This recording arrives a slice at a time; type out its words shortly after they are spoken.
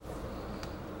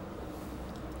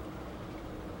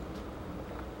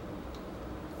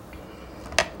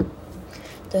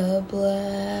the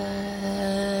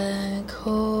black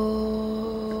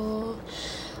hole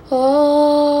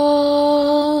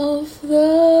of the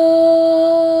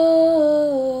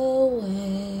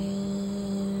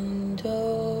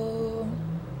window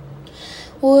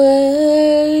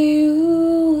where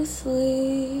you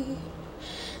sleep.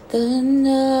 The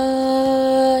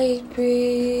night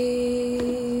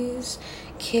breeze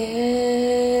carries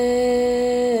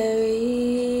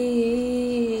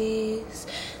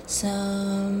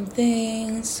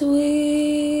something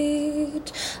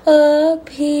sweet, a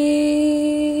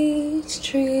peach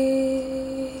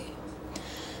tree.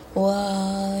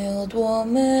 Wild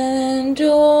woman,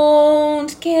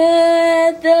 don't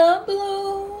get the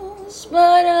blues,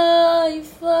 but I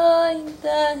find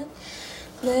that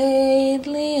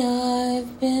lately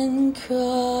I've been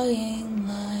crying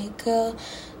like a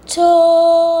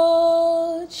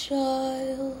tall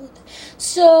child.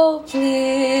 So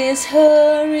please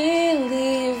hurry,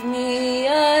 leave me,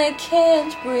 I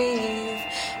can't breathe.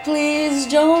 Please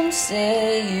don't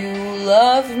say you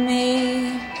love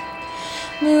me.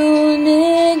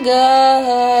 Muniga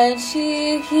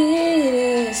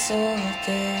chikire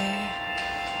sote.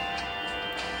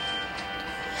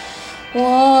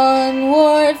 One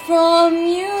word from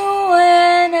you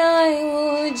and I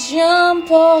would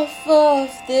jump off of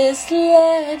this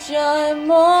ledge I'm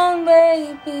on,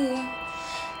 baby.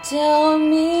 Tell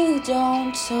me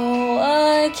don't so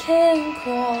I can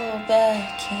crawl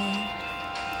back in.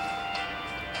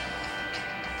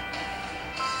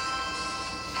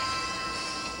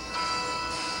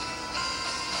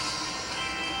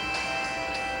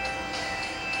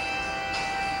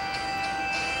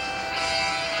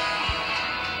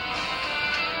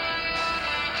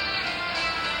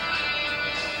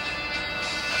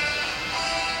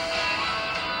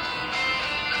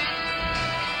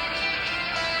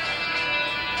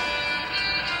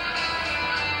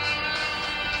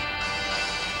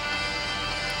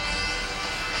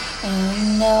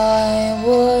 And I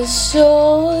was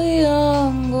so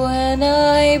young when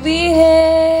I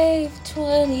behaved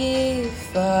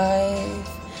 25.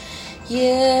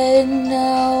 Yet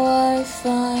now I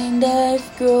find I've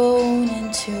grown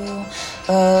into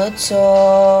a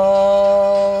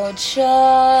tall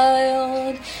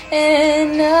child.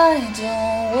 And I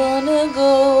don't wanna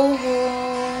go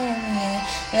home yet.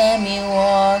 Let me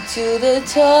walk to the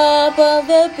top of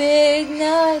the big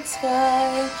night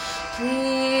sky.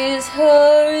 Please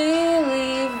hurry,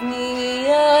 leave me,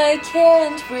 I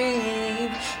can't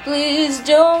breathe. Please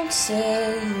don't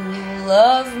say you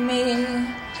love me.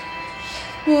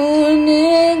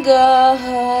 Muniga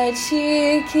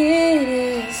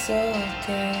chikire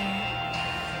sote.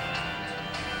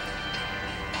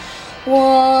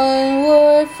 One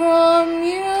word from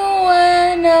you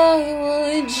and I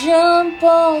would jump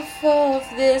off of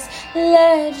this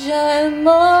ledge I'm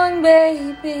on,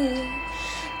 baby.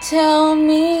 Tell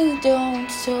me don't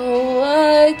so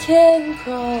I can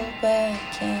crawl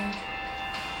back in.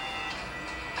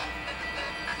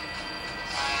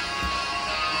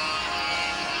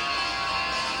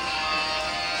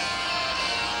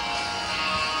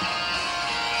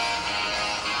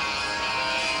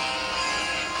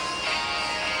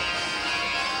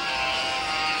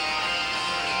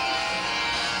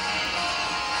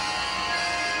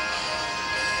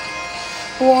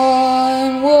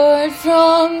 One word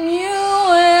from you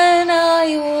and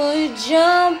I would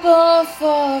jump off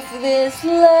of this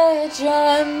ledge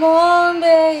I'm on,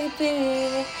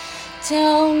 baby.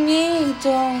 Tell me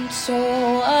don't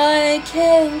so I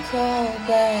can crawl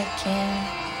back in.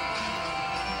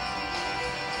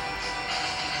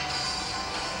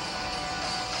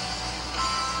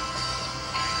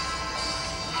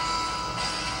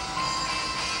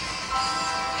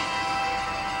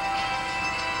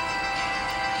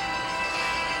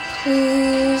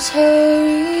 Please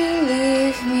hurry,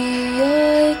 leave me,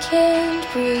 I can't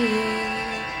breathe.